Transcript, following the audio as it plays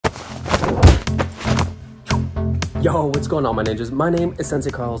Yo, what's going on, my ninjas? My name is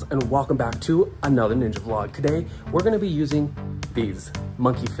Sensei Carls and welcome back to another ninja vlog. Today, we're gonna be using these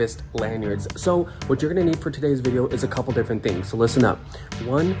monkey fist lanyards. So what you're gonna need for today's video is a couple different things. So listen up.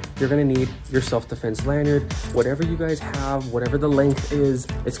 One, you're gonna need your self-defense lanyard. Whatever you guys have, whatever the length is,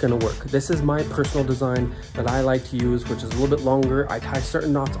 it's gonna work. This is my personal design that I like to use, which is a little bit longer. I tie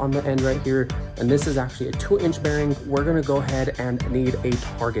certain knots on the end right here. And this is actually a 2-inch bearing. We're gonna go ahead and need a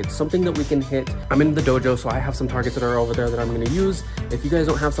target, something that we can hit. I'm in the dojo, so I have some targets that are over there that I'm gonna use. If you guys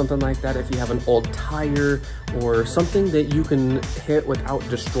don't have something like that, if you have an old tire or something that you can hit without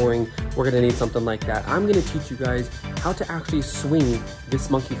destroying, we're gonna need something like that. I'm gonna teach you guys how to actually swing this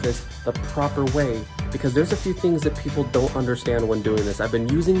monkey fist the proper way, because there's a few things that people don't understand when doing this. I've been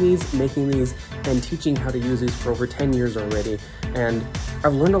using these, making these, and teaching how to use these for over 10 years already, and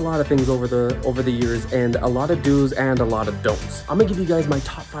I've learned a lot of things over the years, and a lot of do's and a lot of don'ts. I'm gonna give you guys my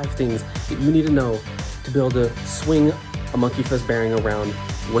top 5 things that you need to know to be able to swing a monkey fist bearing around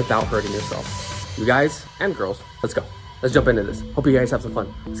without hurting yourself. You guys and girls, let's go. Let's jump into this. Hope you guys have some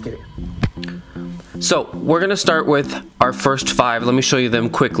fun. Let's get it. So we're gonna start with our first 5. Let me show you them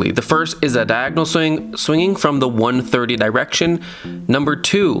quickly. The first is a diagonal swing, swinging from the 130 direction. Number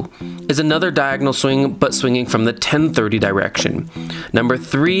 2 is another diagonal swing, but swinging from the 1030 direction. Number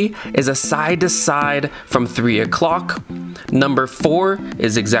 3 is a side to side from 3 o'clock. Number 4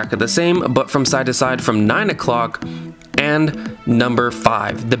 is exactly the same, but from side to side from 9 o'clock. And number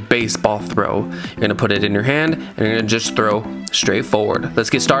 5, the baseball throw. You're gonna put it in your hand and you're gonna just throw straight forward. Let's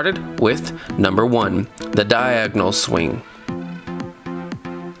get started with number 1, the diagonal swing.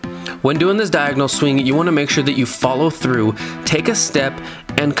 When doing this diagonal swing, you wanna make sure that you follow through, take a step,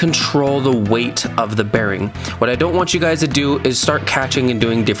 and control the weight of the bearing. What I don't want you guys to do is start catching and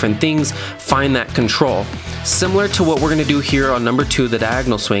doing different things. Find that control. Similar to what we're gonna do here on number 2, the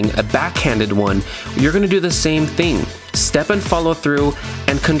diagonal swing, a backhanded one, you're gonna do the same thing. Step and follow through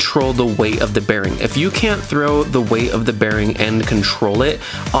and control the weight of the bearing. If you can't throw the weight of the bearing and control it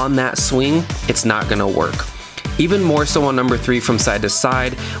on that swing, it's not gonna work. Even more so on number 3, from side to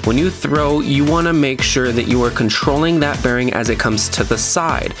side, when you throw, you want to make sure that you are controlling that bearing as it comes to the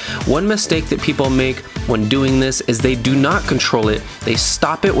side. One mistake that people make when doing this is they do not control it. They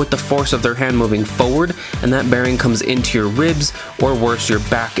stop it with the force of their hand moving forward, and that bearing comes into your ribs, or worse, your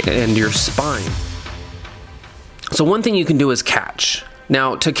back and your spine. So one thing you can do is catch.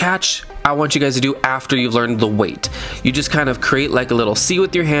 Now, to catch, I want you guys to do after you've learned the weight. You just kind of create like a little C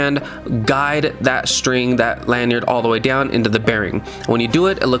with your hand, guide that string, that lanyard all the way down into the bearing. When you do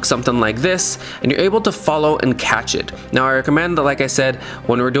it, it looks something like this, and you're able to follow and catch it. Now, I recommend that, like I said,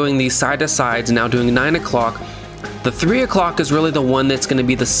 when we're doing these side to sides, now doing 9 o'clock, the 3 o'clock is really the one that's gonna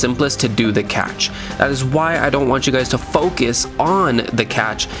be the simplest to do the catch. That is why I don't want you guys to focus on the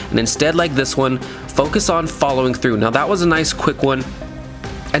catch, and instead, like this one, focus on following through. Now, that was a nice quick one.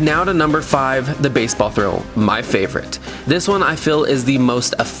 And now to number 5, the baseball throw, my favorite. This one I feel is the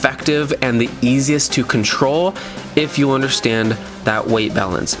most effective and the easiest to control if you understand that weight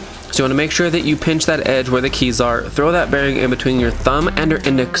balance. So you wanna make sure that you pinch that edge where the keys are, throw that bearing in between your thumb and your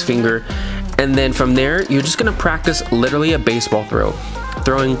index finger, and then from there, you're just gonna practice literally a baseball throw.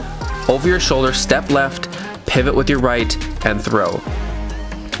 Throwing over your shoulder, step left, pivot with your right, and throw.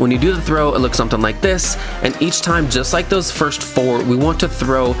 When you do the throw, it looks something like this, and each time, just like those first 4, we want to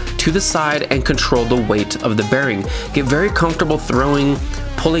throw to the side and control the weight of the bearing. Get very comfortable throwing,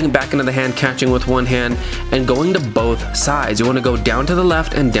 pulling back into the hand, catching with one hand, and going to both sides. You want to go down to the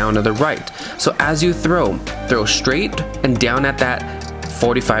left and down to the right. So as you throw straight and down at that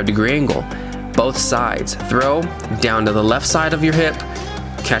 45-degree angle. Both sides. Throw down to the left side of your hip,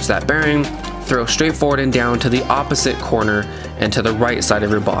 catch that bearing, throw straight forward and down to the opposite corner and to the right side of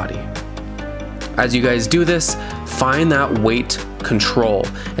your body. As you guys do this, find that weight control.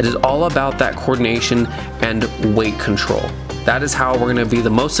 It is all about that coordination and weight control. That is how we're gonna be the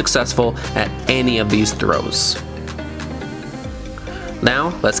most successful at any of these throws.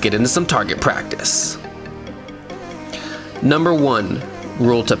 Now, let's get into some target practice. Number 1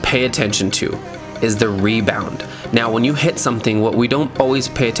 rule to pay attention to is the rebound. Now, when you hit something, what we don't always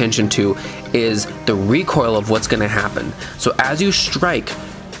pay attention to is the recoil of what's gonna happen. So as you strike,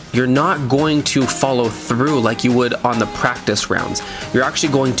 you're not going to follow through like you would on the practice rounds. You're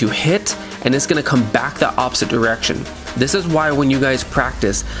actually going to hit, and it's gonna come back the opposite direction. This is why when you guys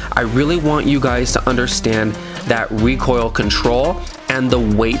practice, I really want you guys to understand that recoil control and the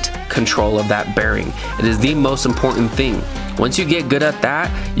weight control of that bearing. It is the most important thing. Once you get good at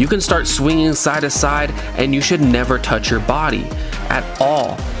that, you can start swinging side to side, and you should never touch your body at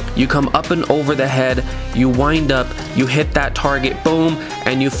all. You come up and over the head, you wind up, you hit that target, boom,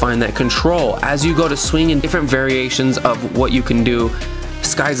 and you find that control. As you go to swing in different variations of what you can do,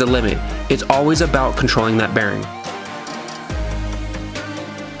 sky's the limit. It's always about controlling that bearing.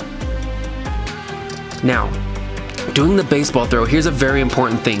 Now, doing the baseball throw, here's a very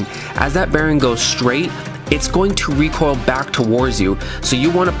important thing. As that bearing goes straight, it's going to recoil back towards you. So you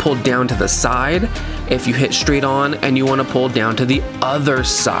want to pull down to the side if you hit straight on, and you want to pull down to the other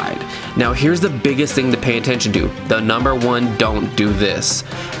side. Now here's the biggest thing to pay attention to. The number one, don't do this.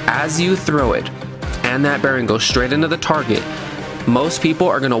 As you throw it and that bearing goes straight into the target, most people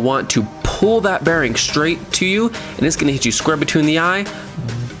are going to want to pull that bearing straight to you, and it's going to hit you square between the eye,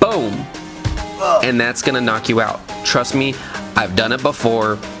 boom, and that's going to knock you out. Trust me, I've done it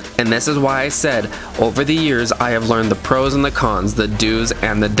before. And this is why I said, over the years, I have learned the pros and the cons, the do's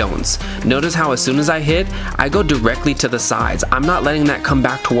and the don'ts. Notice how as soon as I hit, I go directly to the sides. I'm not letting that come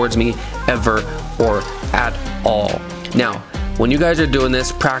back towards me ever or at all. Now, when you guys are doing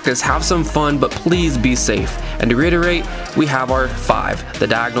this, practice, have some fun, but please be safe. And to reiterate, we have our 5, the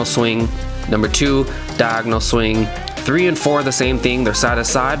diagonal swing, number 2, diagonal swing, 3 and 4 are the same thing, they're side to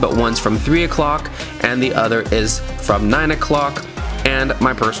side, but one's from 3 o'clock and the other is from 9 o'clock. And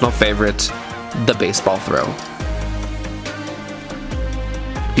my personal favorite, the baseball throw.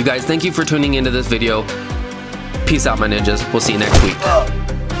 You guys, thank you for tuning into this video. Peace out, my ninjas. We'll see you next week.